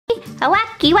A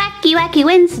wacky, wacky, wacky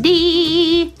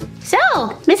Wednesday. So,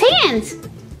 Miss Hands,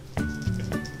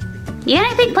 you got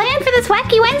anything planned for this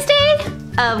Wacky Wednesday?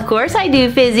 Of course I do,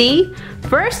 Fizzy.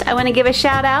 First, I want to give a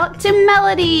shout out to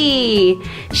Melody.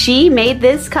 She made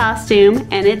this costume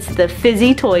and it's the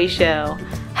Fizzy Toy Show.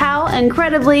 How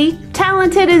incredibly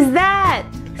talented is that?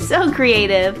 So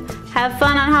creative. Have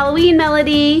fun on Halloween,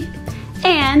 Melody.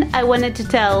 And I wanted to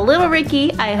tell little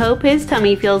Ricky I hope his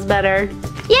tummy feels better.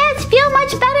 Yes, feel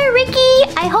much better, Ricky.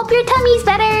 I hope your tummy's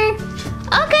better.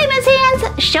 Okay, Miss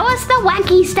Hands, show us the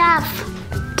wacky stuff.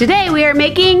 Today we are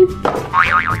making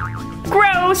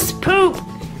gross poop.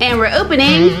 And we're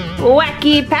opening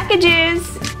wacky packages.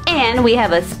 And we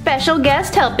have a special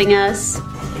guest helping us.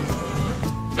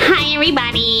 Hi,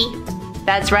 everybody.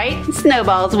 That's right,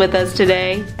 Snowball's with us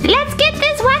today. Let's get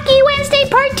this Wacky Wednesday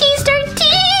party started.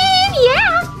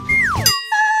 Yeah.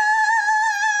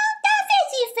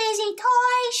 The Fizzy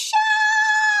Toy Show.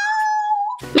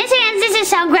 Miss Hands, this is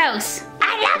so gross.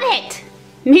 I love it.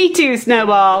 Me too,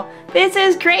 Snowball. This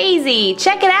is crazy.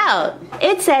 Check it out.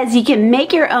 It says you can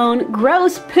make your own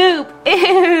gross poop.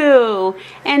 Ew.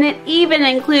 And it even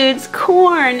includes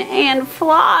corn and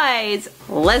flies.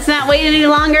 Let's not wait any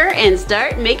longer and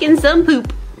start making some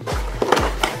poop.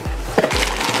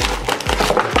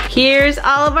 Here's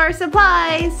all of our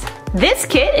supplies. This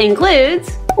kit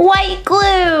includes white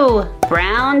glue,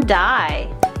 brown dye,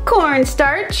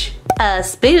 cornstarch, a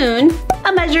spoon,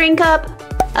 a measuring cup,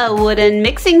 a wooden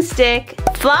mixing stick,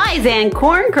 flies and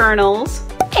corn kernels,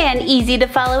 and easy to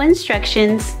follow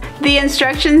instructions. The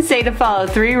instructions say to follow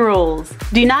 3 rules.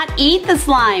 Do not eat the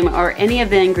slime or any of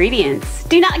the ingredients.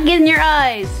 Do not get in your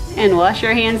eyes, and wash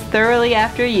your hands thoroughly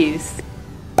after use.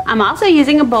 I'm also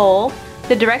using a bowl.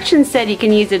 The directions said you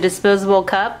can use a disposable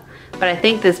cup, but I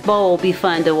think this bowl will be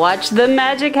fun to watch the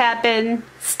magic happen.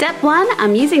 Step 1,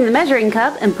 I'm using the measuring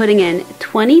cup and putting in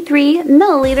 23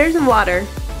 milliliters of water.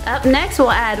 Up next,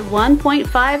 we'll add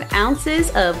 1.5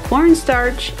 ounces of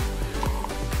cornstarch.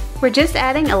 We're just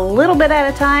adding a little bit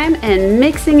at a time and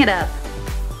mixing it up.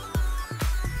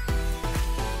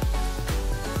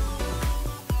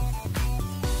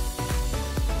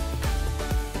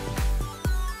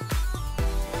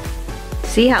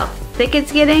 See how thick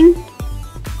it's getting?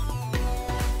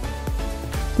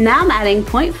 Now I'm adding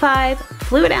 0.5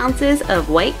 fluid ounces of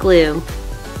white glue.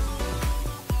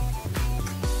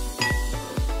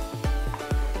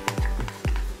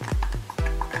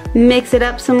 Mix it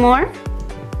up some more.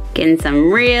 Getting some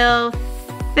real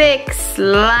thick,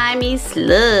 slimy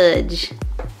sludge.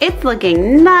 It's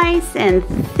looking nice and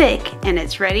thick, and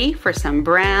it's ready for some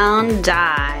brown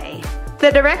dye.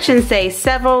 The directions say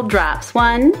several drops.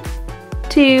 1,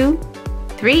 2,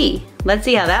 3. Let's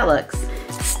see how that looks.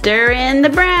 Stir in the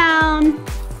brown.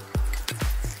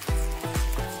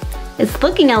 It's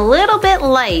looking a little bit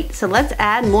light, so let's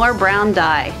add more brown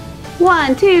dye.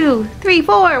 1, 2, 3,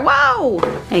 4, whoa!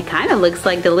 It kind of looks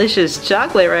like delicious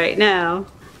chocolate right now.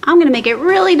 I'm gonna make it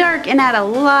really dark and add a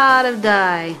lot of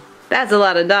dye. That's a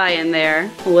lot of dye in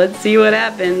there. Let's see what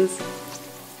happens.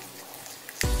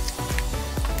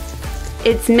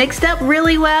 It's mixed up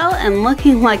really well and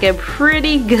looking like a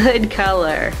pretty good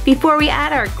color. Before we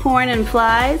add our corn and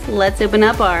flies, let's open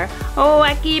up our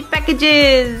wacky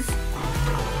packages.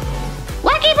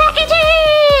 Wacky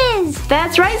packages!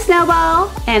 That's right,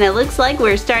 Snowball. And it looks like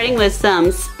we're starting with some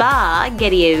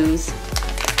SpaghettiOs.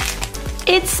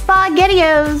 It's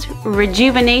SpaghettiOs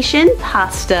Rejuvenation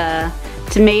Pasta,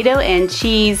 Tomato and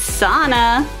Cheese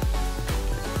Sauna.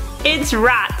 It's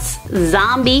Rots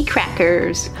Zombie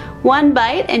Crackers. 1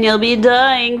 bite and you'll be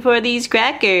dying for these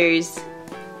crackers.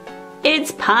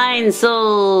 It's Pine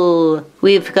Soul.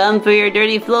 We've come for your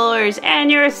dirty floors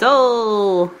and your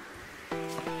soul.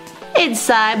 It's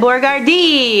Cyborg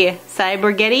RD,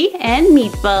 Cyborgetti and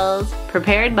meatballs,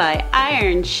 prepared by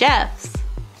Iron Chefs.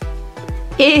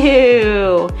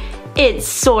 Ew! It's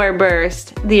Soar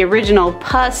Burst, the original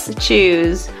pus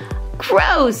chews.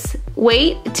 Gross!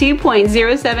 Weight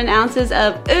 2.07 ounces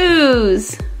of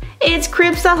ooze. It's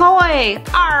Crips Ahoy,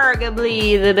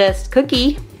 arguably the best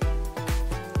cookie.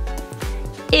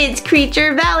 It's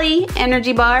Creature Valley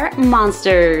Energy Bar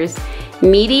Monsters.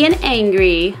 Meaty and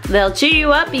angry. They'll chew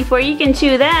you up before you can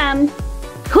chew them.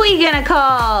 Who you gonna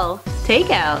call?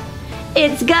 Takeout.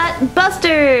 It's Gut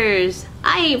Busters.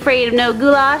 I ain't afraid of no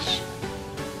goulash.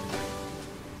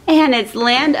 And it's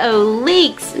Land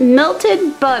O'Leek's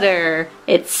Melted Butter.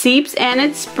 It seeps and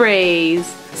it sprays.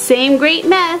 Same great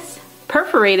mess.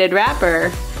 Perforated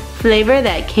wrapper. Flavor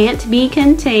that can't be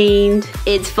contained.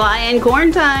 It's fly and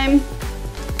corn time.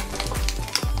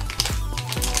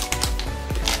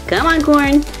 Come on,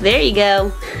 corn. There you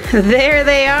go. There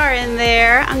they are in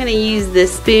there. I'm gonna use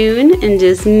this spoon and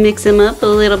just mix them up a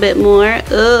little bit more.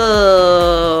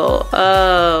 Oh,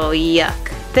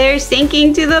 yuck. They're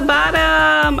sinking to the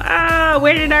bottom. Ah,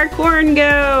 where did our corn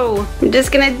go? I'm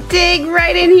just gonna dig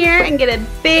right in here and get a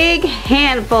big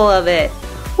handful of it.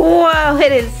 Whoa,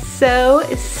 it is so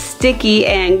sticky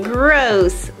and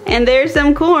gross. And there's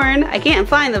some corn. I can't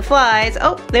find the flies.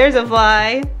 Oh, there's a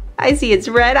fly. I see its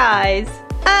red eyes.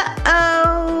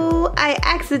 Uh-oh, I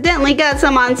accidentally got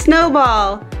some on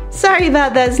Snowball. Sorry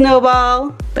about that,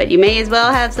 Snowball. But you may as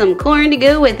well have some corn to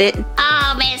go with it.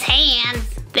 Oh, Miss Hands,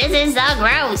 this is so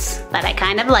gross, but I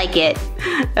kind of like it.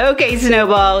 Okay,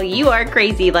 Snowball, you are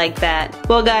crazy like that.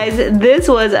 Well, guys, this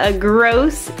was a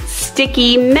gross,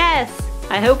 sticky mess.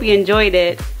 I hope you enjoyed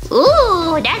it.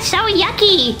 Ooh, that's so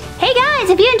yucky. Hey guys,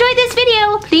 if you enjoyed this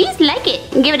video, please like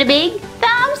it and give it a big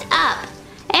thumbs up.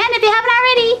 And if you haven't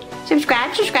already,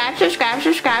 subscribe to my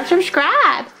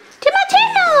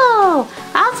channel.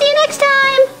 I'll see you next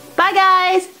time. Bye,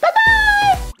 guys.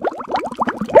 Bye-bye.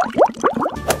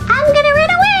 I'm gonna run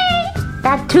away.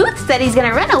 That Tooth said he's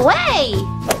gonna run away.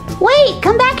 Wait,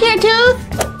 come back here, Tooth.